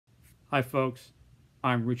Hi folks,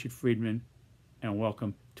 I'm Richard Friedman and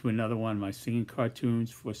welcome to another one of my singing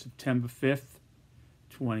cartoons for September 5th,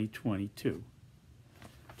 2022.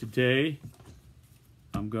 Today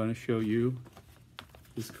I'm going to show you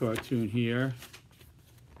this cartoon here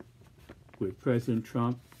with President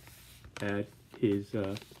Trump at his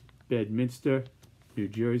Bedminster, New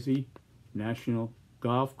Jersey National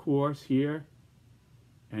Golf Course here,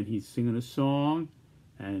 and he's singing a song,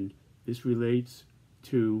 and this relates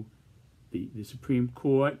to the Supreme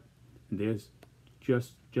Court. And there's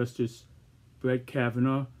Justice Brett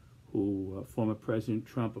Kavanaugh, who former President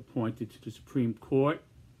Trump appointed to the Supreme Court,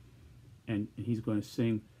 and he's going to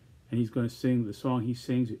sing. And he's going to sing, the song he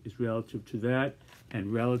sings is relative to that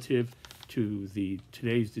and relative to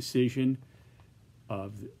today's decision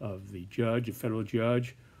of the judge, a federal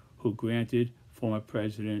judge, who granted former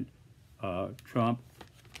President Donald Trump,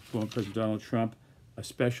 a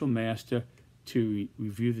special master to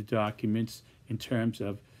review the documents in terms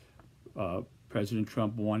of President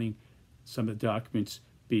Trump wanting some of the documents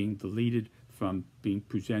being deleted from being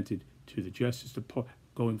presented to the Justice Department,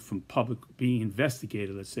 going from public, being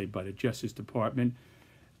investigated, let's say, by the Justice Department,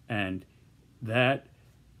 and that,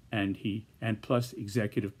 and plus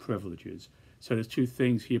executive privileges. So there's two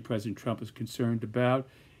things here President Trump is concerned about: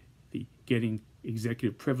 the getting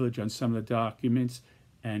executive privilege on some of the documents,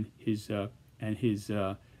 and his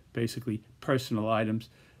basically personal items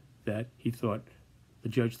that the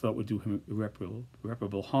judge thought would do him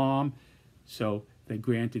irreparable harm. So they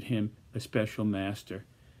granted him a special master.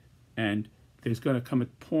 And there's going to come a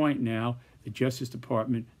point now the Justice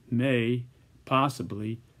Department may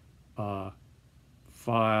possibly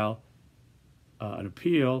file an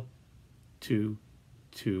appeal to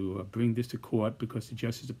bring this to court, because the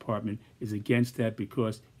Justice Department is against that,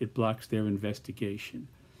 because it blocks their investigation,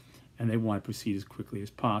 and they want to proceed as quickly as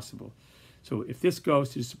possible. So if this goes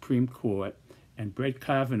to the Supreme Court, and Brett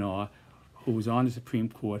Kavanaugh, who was on the Supreme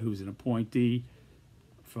Court, who's an appointee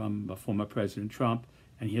from former President Trump,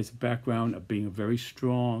 and he has a background of being a very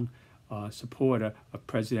strong supporter of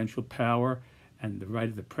presidential power and the right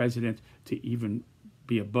of the president to even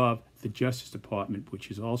be above the Justice Department, which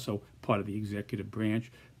is also part of the executive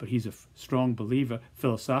branch. But he's a strong believer,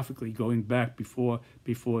 philosophically, going back before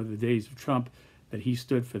the days of Trump, that he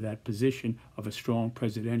stood for that position of a strong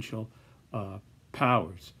presidential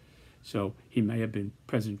powers. So he may have been,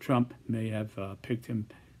 President Trump may have picked him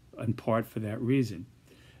in part for that reason.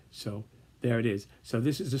 So there it is. So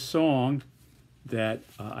this is a song that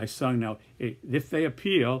I sung. Now, if they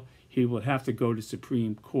appeal, he will have to go to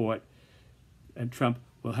Supreme Court, and Trump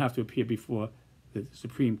will have to appear before the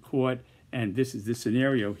Supreme Court. And this is the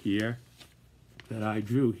scenario here that I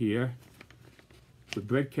drew here with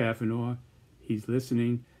Brett Kavanaugh. He's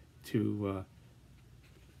listening to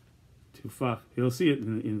Fox. You'll see it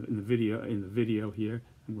in the video. In the video here,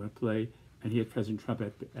 I'm going to play, and here's President Trump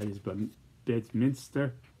at his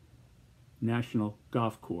Bedminster National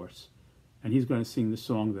Golf Course, and he's going to sing the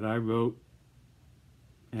song that I wrote.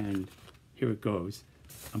 And here it goes.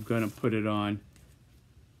 I'm going to put it on.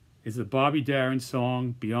 It's a Bobby Darin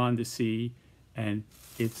song, "Beyond the Sea," and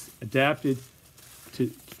it's adapted to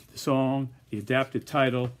the song. The adapted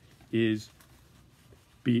title is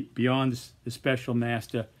 "Beyond the Special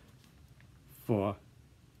Master for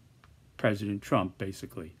President Trump,"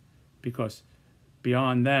 basically, because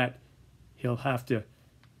beyond that, he'll have to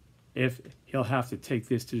take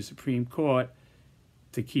this to the Supreme Court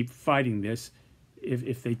to keep fighting this.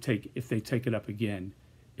 If they take it up again,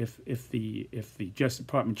 if the Justice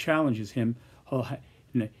Department challenges him,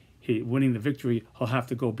 winning the victory, he'll have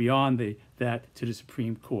to go beyond that to the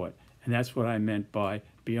Supreme Court, and that's what I meant by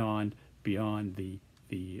beyond the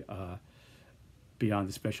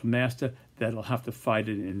special master. That'll have to fight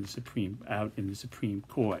it in the Supreme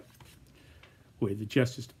Court with the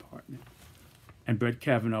Justice Department. And Brett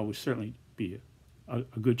Kavanaugh would certainly be a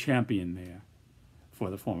good champion there for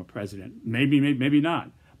the former president. Maybe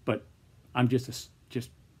not, but I'm just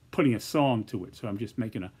putting a song to it. So I'm just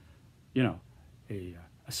making a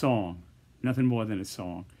song, nothing more than a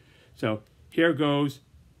song. So here goes.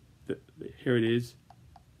 Here it is.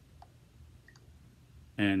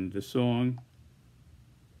 And the song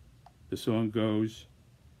goes,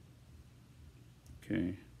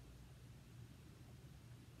 okay,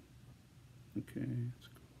 let's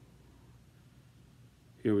go.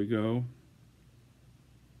 Here we go.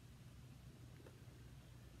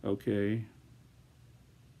 Okay.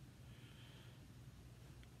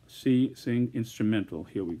 Sing instrumental.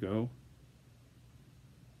 Here we go.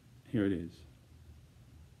 Here it is.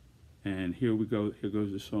 And here we go. Here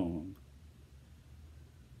goes the song.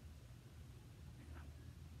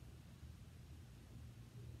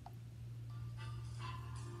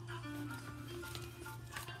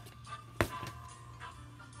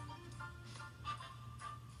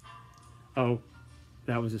 Oh,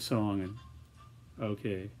 that was a song. And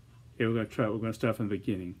okay, here we're gonna start from the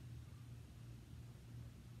beginning.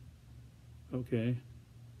 Okay,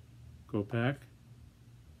 go back.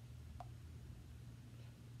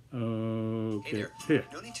 Okay, Hey there. here.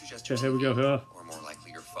 No need to adjust your Here we go. TV, or more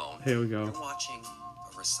likely your phone. Here we go. You're watching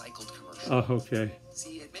a recycled commercial. Oh, okay.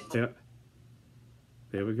 See, admit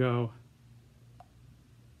There we go.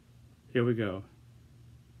 Here we go.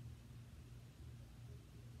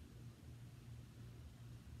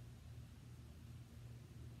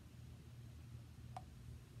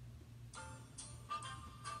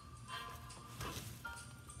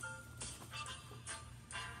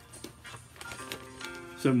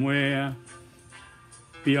 Somewhere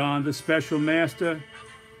beyond the special master,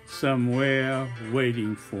 somewhere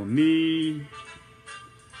waiting for me,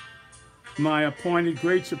 my appointed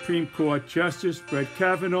great Supreme Court Justice Brett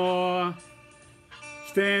Kavanaugh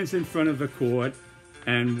stands in front of the court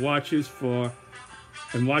and watches Fox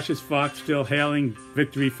still hailing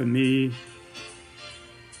victory for me.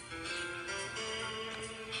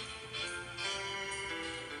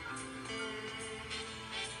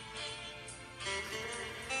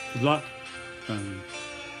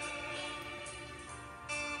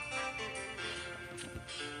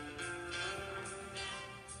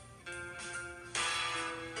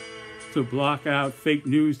 To block out fake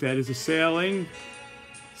news that is assailing,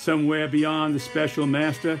 somewhere beyond the special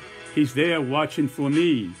master, he's there watching for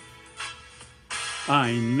me.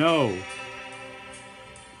 I know,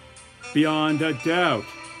 beyond a doubt,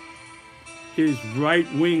 his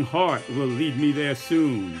right-wing heart will lead me there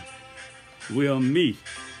soon. We'll meet.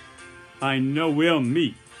 I know we'll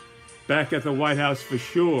meet. Back at the White House for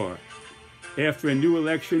sure. After a new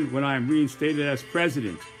election when I'm reinstated as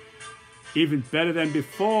president. Even better than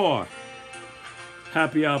before.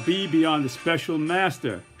 Happy I'll be beyond the special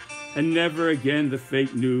master. And never again the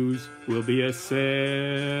fake news will be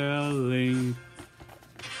assailing.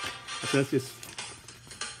 That's just...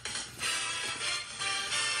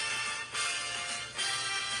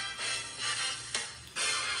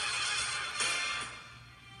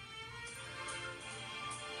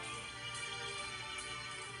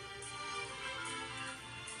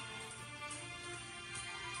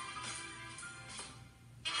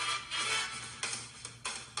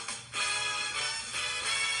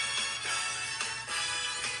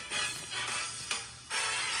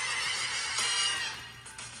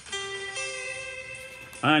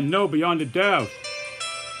 I know beyond a doubt,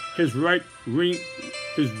 his right-wing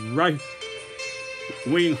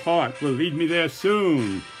heart will lead me there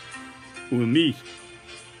soon. We'll meet.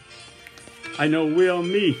 I know we'll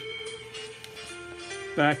meet.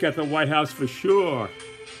 Back at the White House for sure.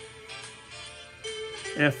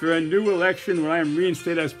 After a new election when I am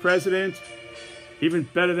reinstated as president, even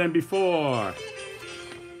better than before.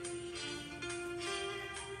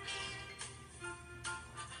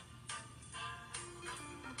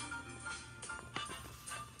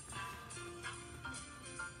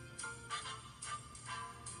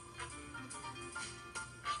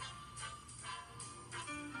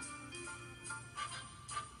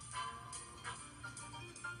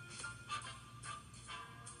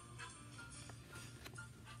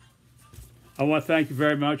 I want to thank you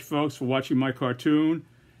very much, folks, for watching my cartoon,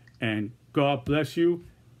 and God bless you,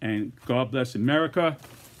 and God bless America.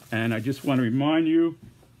 And I just want to remind you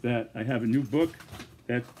that I have a new book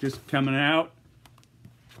that's just coming out.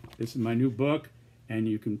 This is my new book, and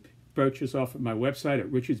you can purchase off of my website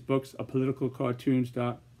at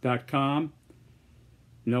richardsbooks.politicalcartoons.com.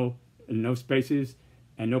 No spaces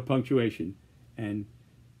and no punctuation. And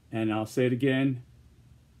I'll say it again.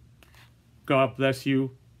 God bless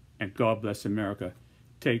you. And God bless America.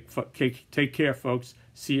 Take care, folks.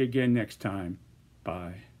 See you again next time.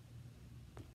 Bye.